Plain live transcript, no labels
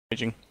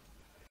Raging.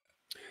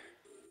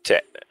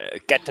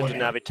 Get to the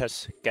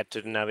Navitas. Get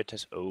to the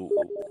Navitas. Oh.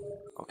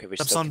 Okay, we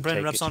Reps still on can Bryn,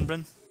 take reps it. on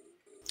Bryn.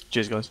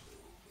 Cheers, guys.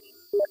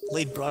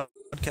 Late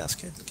broadcast,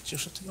 kid. Get your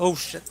shit. Oh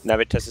shit.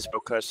 Navitas is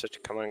focused.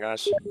 Come on,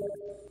 guys.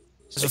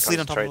 There's a fleet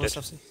on top of us,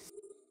 FC.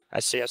 I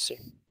see.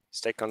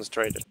 Stay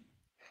concentrated.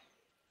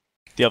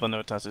 The other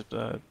Navitas is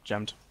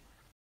jammed.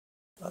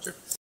 Roger.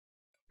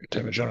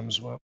 Damage on him as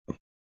well.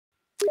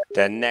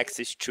 Then next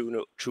is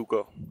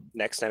Chugo.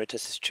 Next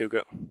Navitas is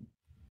Chugo.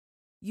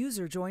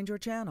 User joined your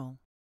channel.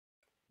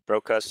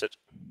 Broadcasted.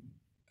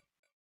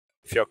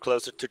 If you're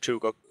closer to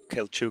Chugo,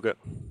 kill Chugo.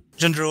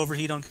 Ginger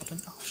overheat on Captain.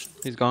 Oh shit.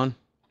 He's gone.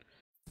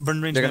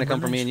 Burn range. They're gonna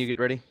come for me and you get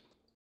ready.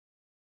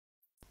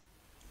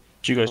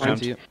 Chugo's Fine, jammed.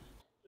 see you.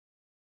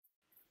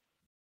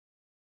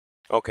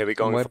 Okay, we're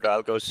going for Wiped.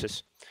 the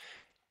algos.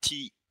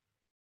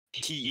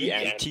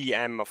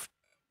 TM of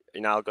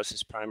in algos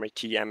is primary.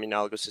 TM in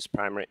algos is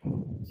primary.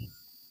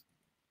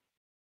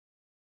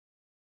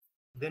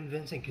 Then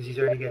Vincent, because he's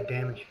already got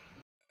damage.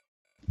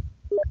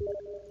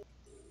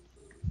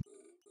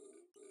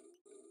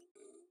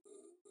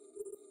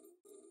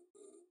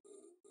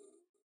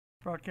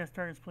 Broadcast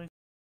targets, please.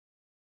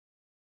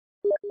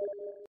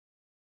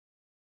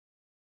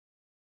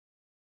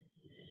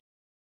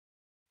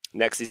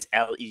 Next is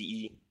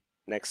LEE.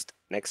 Next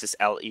is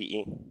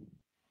LEE.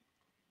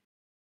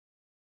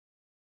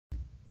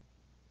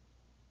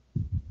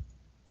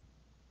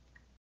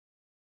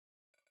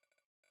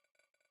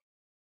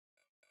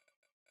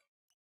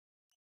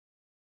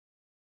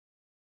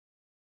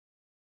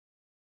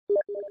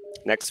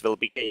 Next will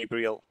be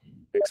Gabriel.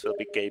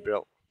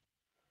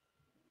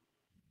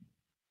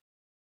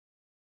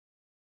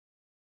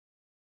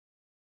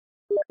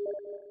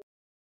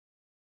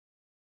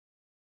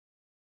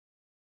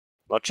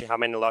 Logi, how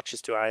many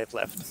lodges do I have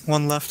left?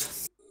 One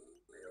left.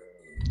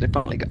 They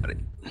finally got it.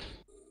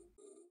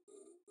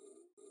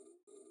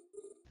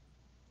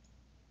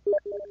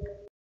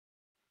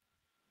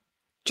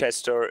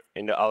 Chester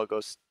in the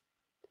algos.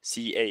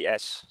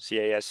 CAS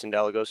in the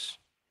algos.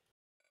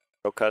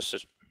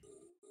 Broadcasted.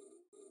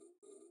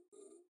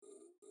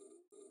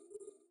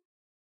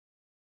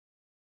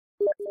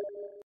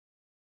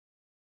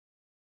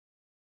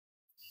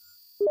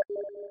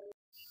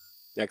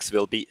 Next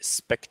will be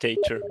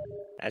Spectator,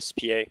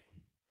 SPA.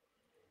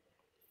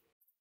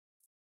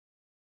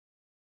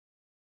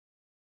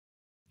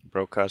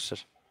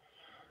 Broadcasted.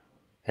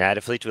 Yeah,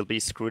 the fleet will be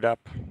screwed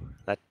up.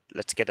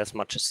 Let's get as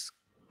much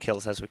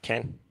kills as we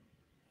can.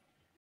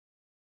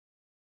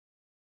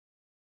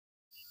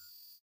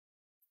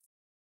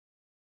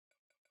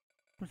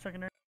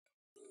 Secondary.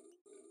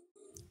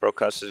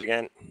 Broadcasted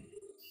again.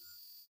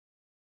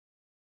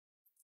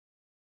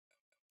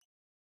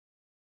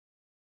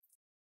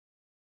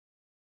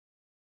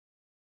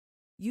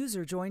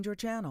 User joined your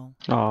channel.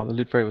 Oh, the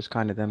loot fairy was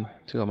kind of them.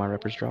 2 of my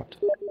reppers dropped.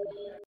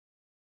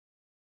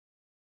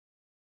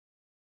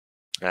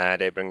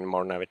 They bring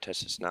more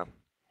Navitases now.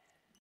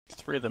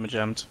 3 of them are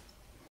jammed.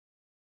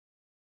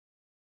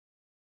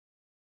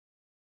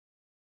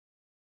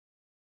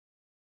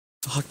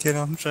 Fuck it,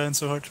 I'm trying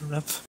so hard to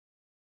rep.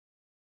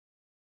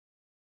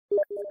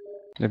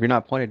 If you're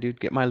not pointed,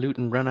 dude, get my loot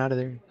and run out of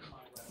there.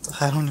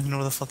 I don't even know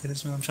where the fuck it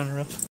is, man. I'm trying to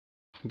rep.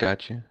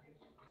 Gotcha.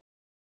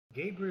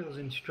 Gabriel's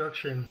in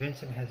structure and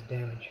Vincent has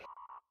damage.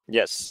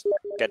 Yes,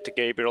 get the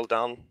Gabriel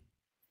down.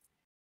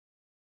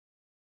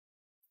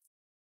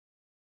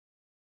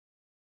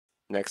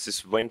 Next is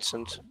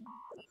Vincent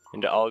in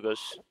the algos.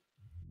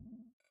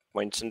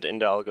 Vincent in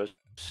the algos.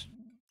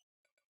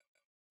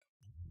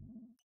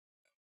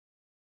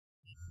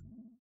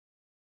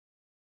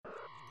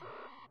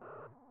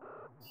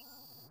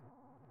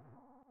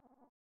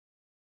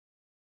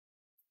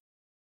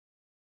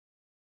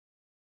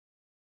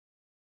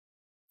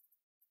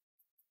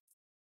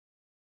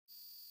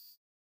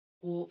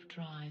 Warp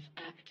drive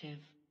active.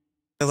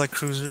 They're like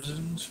cruisers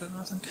and shit,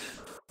 I think.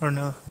 Or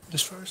no,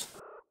 destroyers.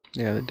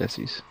 Yeah, the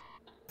Desies.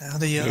 Yeah,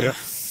 the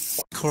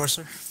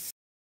Courser.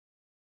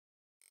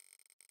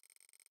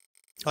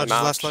 Oh,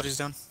 just last logi's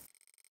down.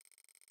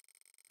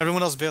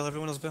 Everyone else bail, If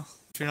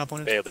you're not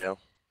pointed. Bail.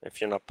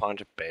 If you're not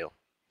pointed, bail.